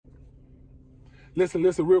Listen,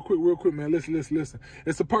 real quick, man. Listen.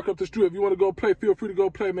 It's a park up the street. If you want to go play, feel free to go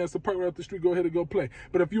play, man. It's a park right up the street. Go ahead and go play.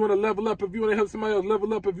 But if you want to level up, if you want to help somebody else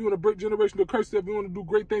level up, if you want to break generational curses, if you want to do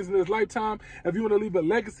great things in this lifetime, if you want to leave a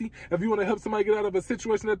legacy, if you want to help somebody get out of a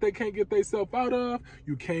situation that they can't get themselves out of,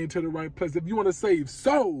 you came to the right place. If you want to save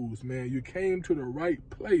souls, man, you came to the right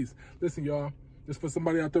place. Listen, y'all. This is for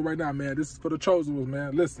somebody out there right now, man. This is for the chosen ones,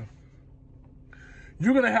 man. Listen.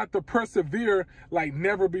 You're going to have to persevere like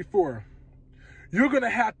never before. You're going to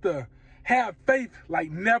have faith like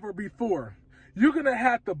never before. You're going to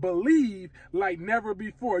have to believe like never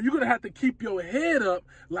before. You're going to have to keep your head up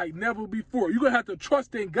like never before. You're going to have to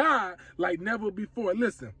trust in God like never before.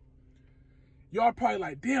 Listen, y'all probably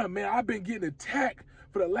like, damn, man, I've been getting attacked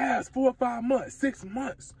for the last 4 or 5 months, 6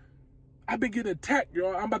 months. I've been getting attacked,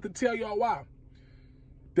 y'all. I'm about to tell y'all why.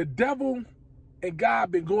 The devil and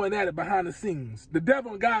God been going at it behind the scenes. The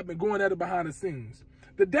devil and God been going at it behind the scenes.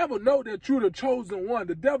 The devil know that you're the chosen one.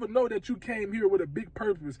 The devil know that you came here with a big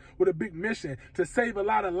purpose, with a big mission, to save a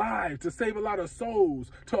lot of lives, to save a lot of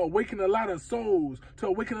souls, to awaken a lot of souls, to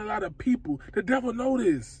awaken a lot of people. The devil know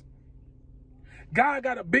this. God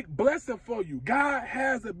got a big blessing for you. God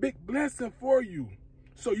has a big blessing for you.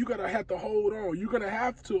 So you're going to have to hold on. You're going to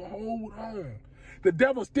have to hold on. The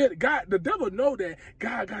devil know that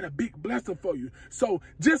God got a big blessing for you. So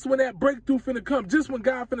just when that breakthrough finna come, just when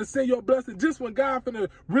God finna send your blessing, just when God finna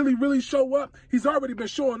really show up, he's already been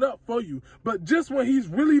showing up for you. But just when he's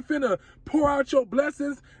really finna pour out your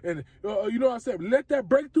blessings and, you know what I'm saying, let that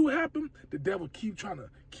breakthrough happen, the devil keep trying to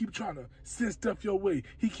send stuff your way.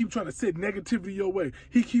 He keep trying to send negativity your way.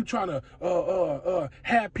 He keep trying to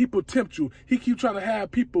have people tempt you. He keep trying to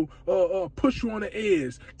have people push you on the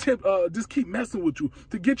edge. Just keep messing with you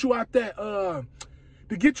to get you out that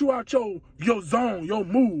to get you out your zone, your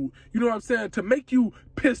mood. You know what I'm saying? To make you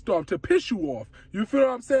pissed off, to piss you off. You feel what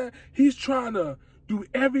I'm saying? He's trying to do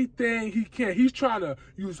everything he can. He's trying to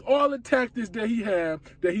use all the tactics that he have,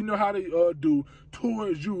 that he know how to do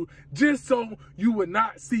towards you, just so you would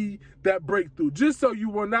not see that breakthrough, just so you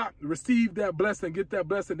will not receive that blessing, get that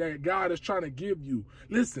blessing that God is trying to give you.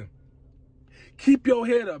 Listen, keep your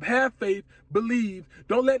head up, have faith, believe,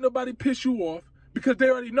 don't let nobody piss you off, because they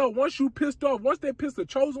already know once you pissed off, once they piss the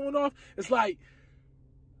chosen one off, it's like,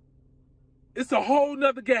 it's a whole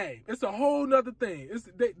nother game. It's a whole nother thing.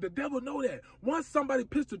 The devil know that. Once somebody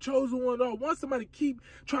piss the chosen one off, once somebody keep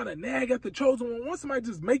trying to nag at the chosen one, once somebody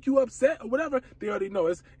just make you upset or whatever, they already know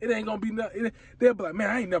it ain't gonna be nothing. They'll be like, man,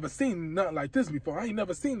 I ain't never seen nothing like this before. I ain't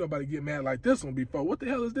never seen nobody get mad like this one before. What the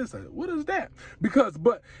hell is this? What is that?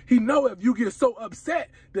 But he know if you get so upset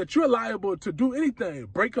that you're liable to do anything,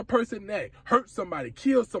 break a person's neck, hurt somebody,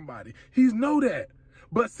 kill somebody. He's know that.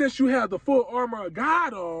 But since you have the full armor of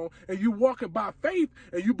God on and you walking by faith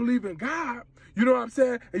and you believe in God, you know what I'm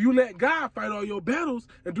saying? And you let God fight all your battles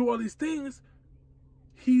and do all these things,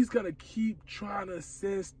 he's going to keep trying to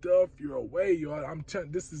send stuff your way, y'all. I'm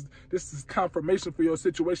telling you, this is confirmation for your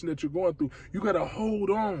situation that you're going through. You got to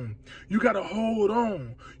hold on. You got to hold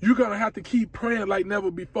on. You're going to have to keep praying like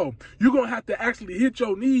never before. You're going to have to actually hit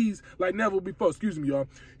your knees like never before. Excuse me, y'all.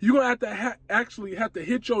 You're going to have to actually have to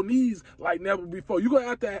hit your knees like never before. You're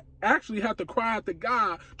going to actually have to cry out to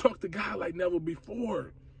God, talk to God like never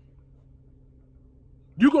before.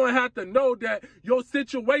 You're going to have to know that your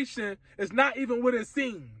situation is not even what it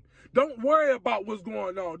seems. Don't worry about what's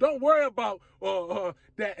going on. Don't worry about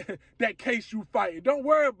that case you fight. Don't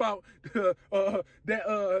worry about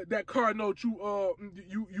that car note you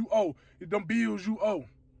owe, them bills you owe,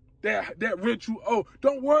 that rent you owe.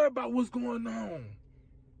 Don't worry about what's going on.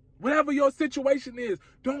 Whatever your situation is,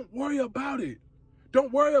 don't worry about it.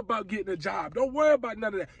 Don't worry about getting a job. Don't worry about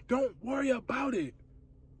none of that. Don't worry about it.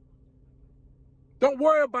 Don't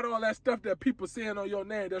worry about all that stuff that people saying on your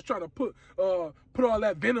name that's trying to put all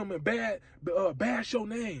that venom and bash your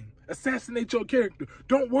name, assassinate your character.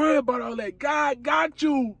 Don't worry about all that. God got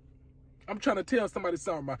you. I'm trying to tell somebody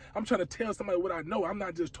something. I'm trying to tell somebody what I know. I'm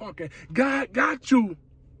not just talking. God got you.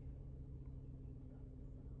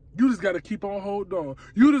 You just got to keep on holding on.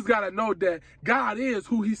 You just got to know that God is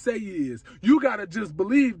who he say he is. You got to just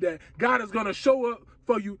believe that God is going to show up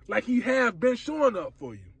for you like he has been showing up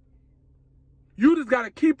for you. You just got to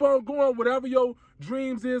keep on going, whatever your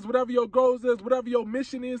dreams is, whatever your goals is, whatever your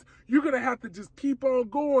mission is, you're going to have to just keep on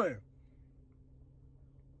going.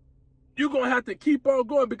 You're going to have to keep on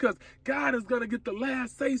going because God is going to get the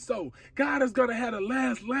last say so. God is going to have the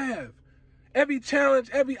last laugh. Every challenge,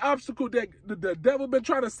 every obstacle that the devil been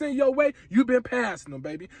trying to send your way, you've been passing them,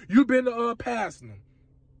 baby. You've been passing them.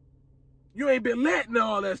 You ain't been letting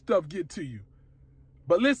all that stuff get to you.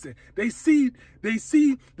 But listen, they see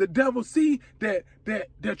the devil see that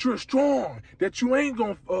you're strong, that you ain't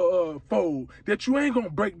gonna fold, that you ain't gonna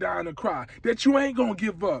break down and cry, that you ain't gonna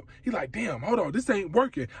give up. He's like, damn, hold on, this ain't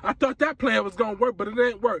working. I thought that plan was gonna work, but it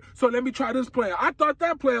ain't work. So let me try this plan. I thought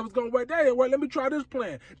that plan was gonna work. That ain't work. Let me try this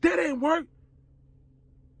plan. That ain't work.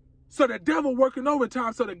 So the devil working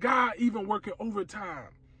overtime, so the God even working overtime.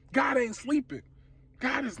 God ain't sleeping.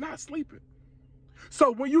 God is not sleeping.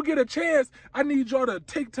 So when you get a chance, I need y'all to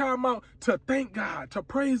take time out to thank God, to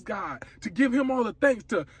praise God, to give him all the thanks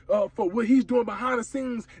for what he's doing behind the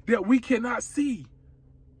scenes that we cannot see.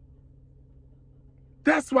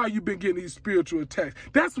 That's why you've been getting these spiritual attacks.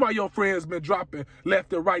 That's why your friends been dropping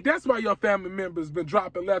left and right. That's why your family members been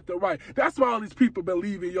dropping left and right. That's why all these people been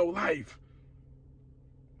leaving your life.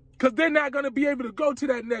 Because they're not going to be able to go to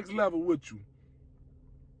that next level with you.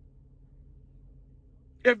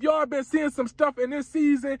 If y'all been seeing some stuff in this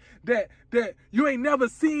season that you ain't never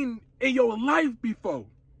seen in your life before,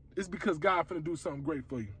 it's because God finna do something great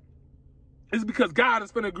for you. It's because God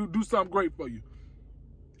is finna do something great for you.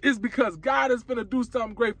 It's because God is finna do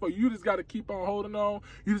something great for you. You just got to keep on holding on.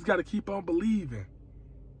 You just got to keep on believing.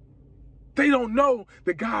 They don't know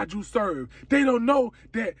the God you serve. They don't know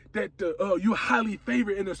that you're highly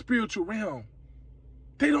favored in the spiritual realm.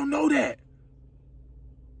 They don't know that.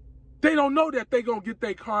 They don't know that they gonna get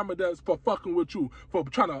their karma that's for fucking with you, for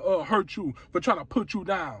trying to hurt you, for trying to put you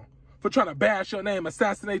down, for trying to bash your name,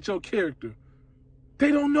 assassinate your character. They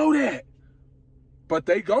don't know that. But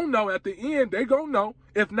they gonna know at the end. They gonna know.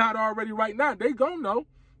 If not already right now, they gonna know.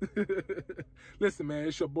 Listen, man,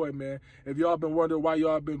 it's your boy, man. If y'all been wondering why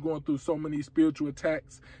y'all been going through so many spiritual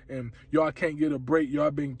attacks and y'all can't get a break, y'all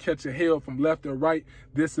been catching hell from left and right,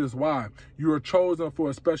 this is why. You are chosen for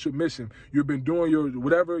a special mission. You've been doing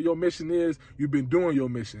whatever your mission is, you've been doing your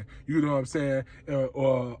mission. You know what I'm saying?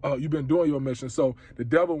 You've been doing your mission. So the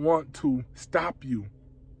devil want to stop you.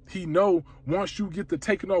 He know once you get to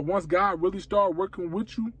taking off, once God really start working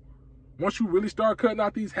with you, once you really start cutting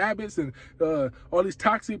out these habits and all these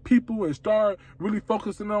toxic people and start really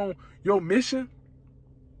focusing on your mission,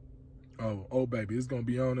 oh baby, it's going to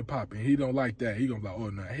be on and popping. He don't like that. He going to be like, oh,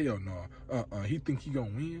 no, hell no. He think he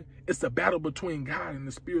going to win. It's a battle between God and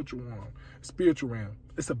the spiritual realm.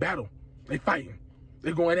 It's a battle. They fighting.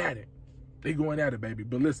 They going at it. They going at it, baby.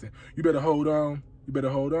 But listen, you better hold on. You better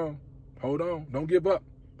hold on. Hold on. Don't give up.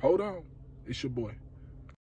 Hold on. It's your boy.